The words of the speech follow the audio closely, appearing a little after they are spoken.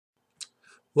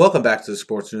Welcome back to the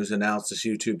Sports News Analysis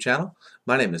YouTube channel.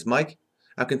 My name is Mike.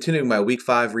 I'm continuing my Week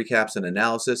 5 recaps and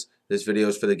analysis. This video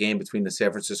is for the game between the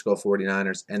San Francisco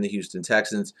 49ers and the Houston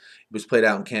Texans. It was played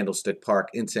out in Candlestick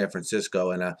Park in San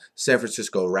Francisco in a San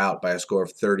Francisco rout by a score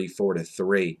of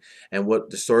 34-3. And what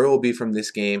the story will be from this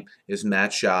game is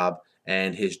Matt Schaub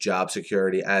and his job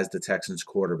security as the Texans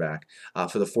quarterback.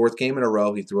 For the fourth game in a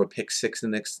row, he threw a pick six in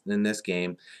this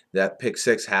game. That pick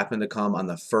six happened to come on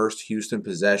the first Houston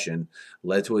possession,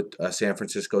 led to a San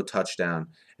Francisco touchdown,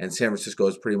 and San Francisco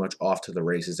is pretty much off to the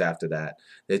races after that.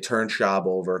 They turned Schaub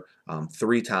over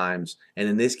 3 times, and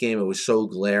in this game it was so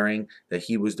glaring that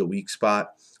he was the weak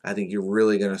spot. I think you're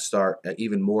really going to start,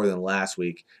 even more than last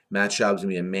week, Matt Schaub's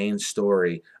going to be a main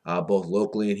story both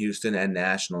locally in Houston and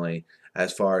nationally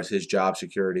as far as his job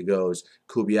security goes.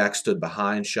 Kubiak stood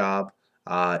behind Schaub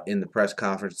in the press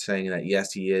conference saying that,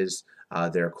 yes, he is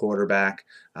their quarterback.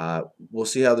 We'll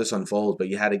see how this unfolds, but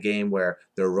you had a game where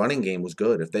their running game was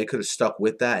good. If they could have stuck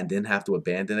with that and didn't have to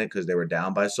abandon it because they were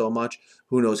down by so much,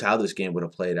 who knows how this game would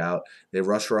have played out. They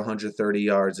rushed for 130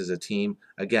 yards as a team,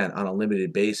 again, on a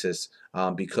limited basis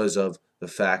because of the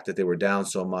fact that they were down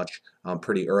so much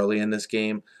pretty early in this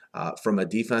game. From a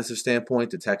defensive standpoint,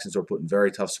 the Texans were put in very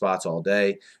tough spots all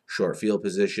day, short field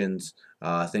positions,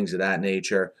 things of that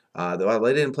nature. They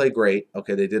didn't play great.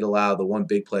 Okay, they did allow the one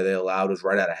big play they allowed was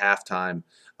right out of halftime,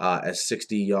 a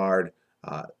 60-yard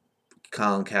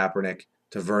Colin Kaepernick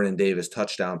to Vernon Davis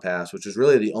touchdown pass, which was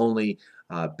really the only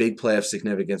big play of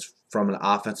significance from an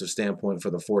offensive standpoint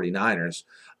for the 49ers.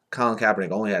 Colin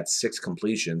Kaepernick only had 6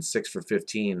 completions, 6 for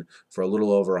 15 for a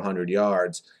little over 100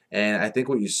 yards. And I think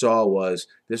what you saw was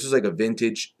this was like a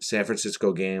vintage San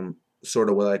Francisco game, sort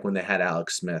of like when they had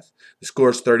Alex Smith. The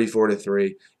score's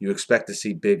 34-3. You expect to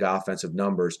see big offensive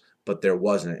numbers, but there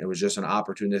wasn't. It was just an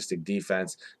opportunistic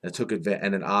defense that took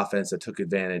and an offense that took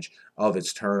advantage of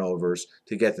its turnovers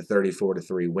to get the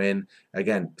 34-3 win.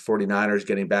 Again, 49ers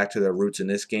getting back to their roots in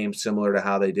this game, similar to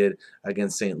how they did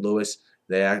against St. Louis.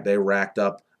 They racked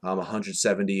up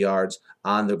 170 yards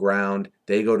on the ground.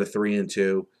 They go to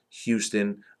 3-2.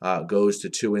 Houston goes to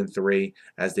 2-3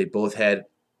 as they both head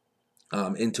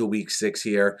into Week 6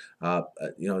 here.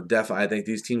 Definitely, I think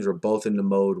these teams are both in the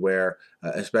mode where,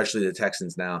 especially the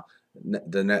Texans now,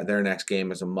 their next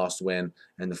game is a must-win,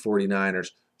 and the 49ers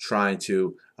trying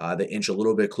to they inch a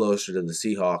little bit closer to the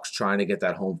Seahawks, trying to get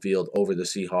that home field over the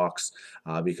Seahawks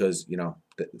because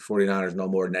the 49ers know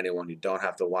more than anyone. You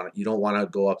don't want to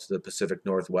go up to the Pacific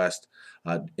Northwest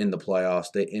in the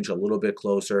playoffs. They inch a little bit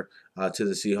closer to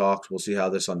the Seahawks. We'll see how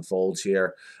this unfolds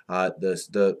here.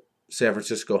 The San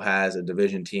Francisco has a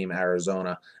division team,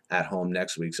 Arizona, at home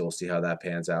next week, so we'll see how that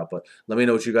pans out. But let me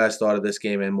know what you guys thought of this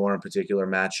game, and more in particular,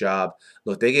 Matt Schaub.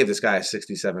 Look, they gave this guy a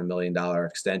 $67 million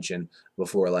extension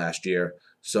before last year,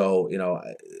 so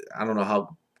I don't know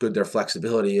how good their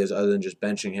flexibility is other than just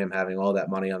benching him, having all that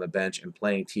money on the bench, and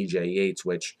playing TJ Yates,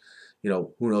 which,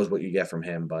 who knows what you get from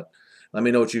him. But let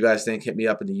me know what you guys think. Hit me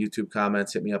up in the YouTube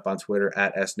comments. Hit me up on Twitter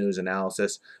at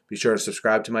SNewsAnalysis. Be sure to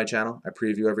subscribe to my channel. I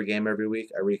preview every game every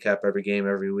week. I recap every game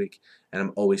every week. And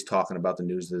I'm always talking about the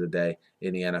news of the day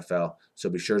in the NFL. So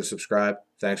be sure to subscribe.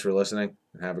 Thanks for listening,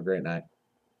 and have a great night.